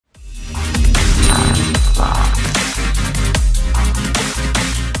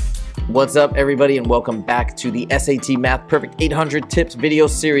What's up, everybody, and welcome back to the SAT Math Perfect 800 Tips video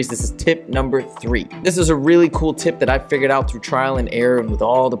series. This is tip number 3. This is a really cool tip that I figured out through trial and error and with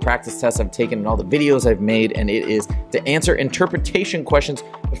all the practice tests I've taken and all the videos I've made, and it is to answer interpretation questions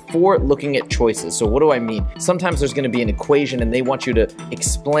before looking at choices. So what do I mean? Sometimes there's going to be an equation and they want you to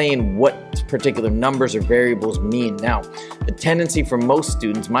explain what particular numbers or variables mean. Now, the tendency for most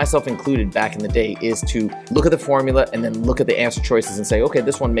students, myself included back in the day, is to look at the formula and then look at the answer choices and say, okay,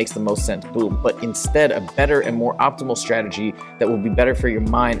 this one makes the most sense, boom. But instead, a better and more optimal strategy that will be better for your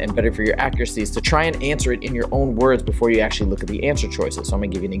mind and better for your accuracy is to try and answer it in your own words before you actually look at the answer choices. So I'm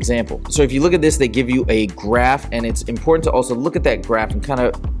gonna give you an example. So if you look at this, they give you a graph, and it's important to also look at that graph and kind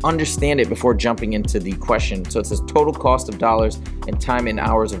of understand it before jumping into the question. So it says total cost of dollars and time in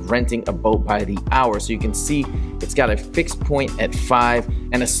hours of renting a boat by the hour. So you can see it's got a fixed point at 5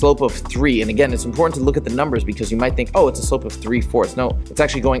 and a slope of 3. And again, it's important to look at the numbers because you might think, oh, it's a slope of 3/4. No, it's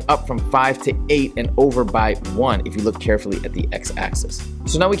actually going up from 5 to 8 and over by 1 if you look carefully at the x-axis.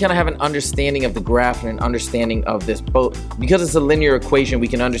 So now we kind of have an understanding of the graph and an understanding of this boat. Because it's a linear equation, we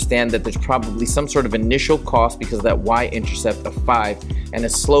can understand that there's probably some sort of initial cost because of that y-intercept of 5 and a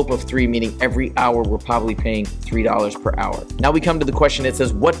slope of 3, meaning every hour we're probably paying $3 per hour. Now we come to the question. It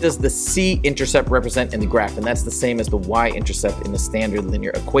says, what does the c-intercept represent in the graph? And that's the same as the y-intercept in the standard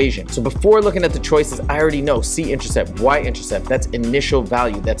linear equation. So before looking at the choices, I already know c-intercept, y-intercept, that's initial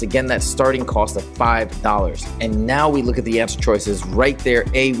value. That's again that starting cost of $5. And now we look at the answer choices. Right there,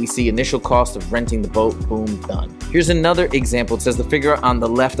 A, we see initial cost of renting the boat, boom, done. Here's another example. It says the figure on the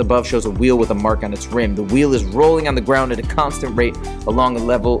left above shows a wheel with a mark on its rim. The wheel is rolling on the ground at a constant rate along a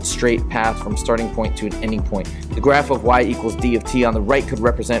level, straight path from starting point to an ending point. The graph of y equals d of t on the right could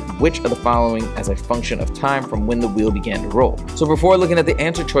represent which of the following as a function of time from when the wheel began to roll. So before looking at the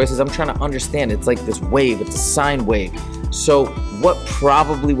answer choices, I'm trying to understand. It's like this wave. It's a sine wave. So what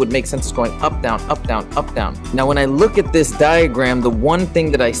probably would make sense is going up, down, up, down, up, down. Now, when I look at this diagram, the one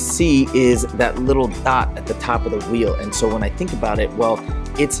thing that I see is that little dot at the top of the wheel. And so when I think about it, well,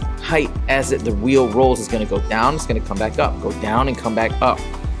 its height as the wheel rolls is going to go down, it's going to come back up, go down and come back up.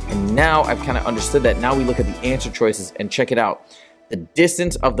 And now I've kind of understood that. Now we look at the answer choices and check it out. The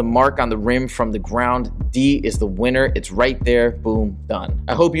distance of the mark on the rim from the ground, D, is the winner. It's right there, boom, done.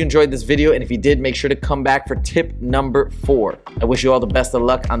 I hope you enjoyed this video, and if you did, make sure to come back for tip number 4. I wish you all the best of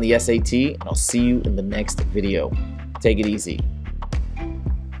luck on the SAT, and I'll see you in the next video. Take it easy.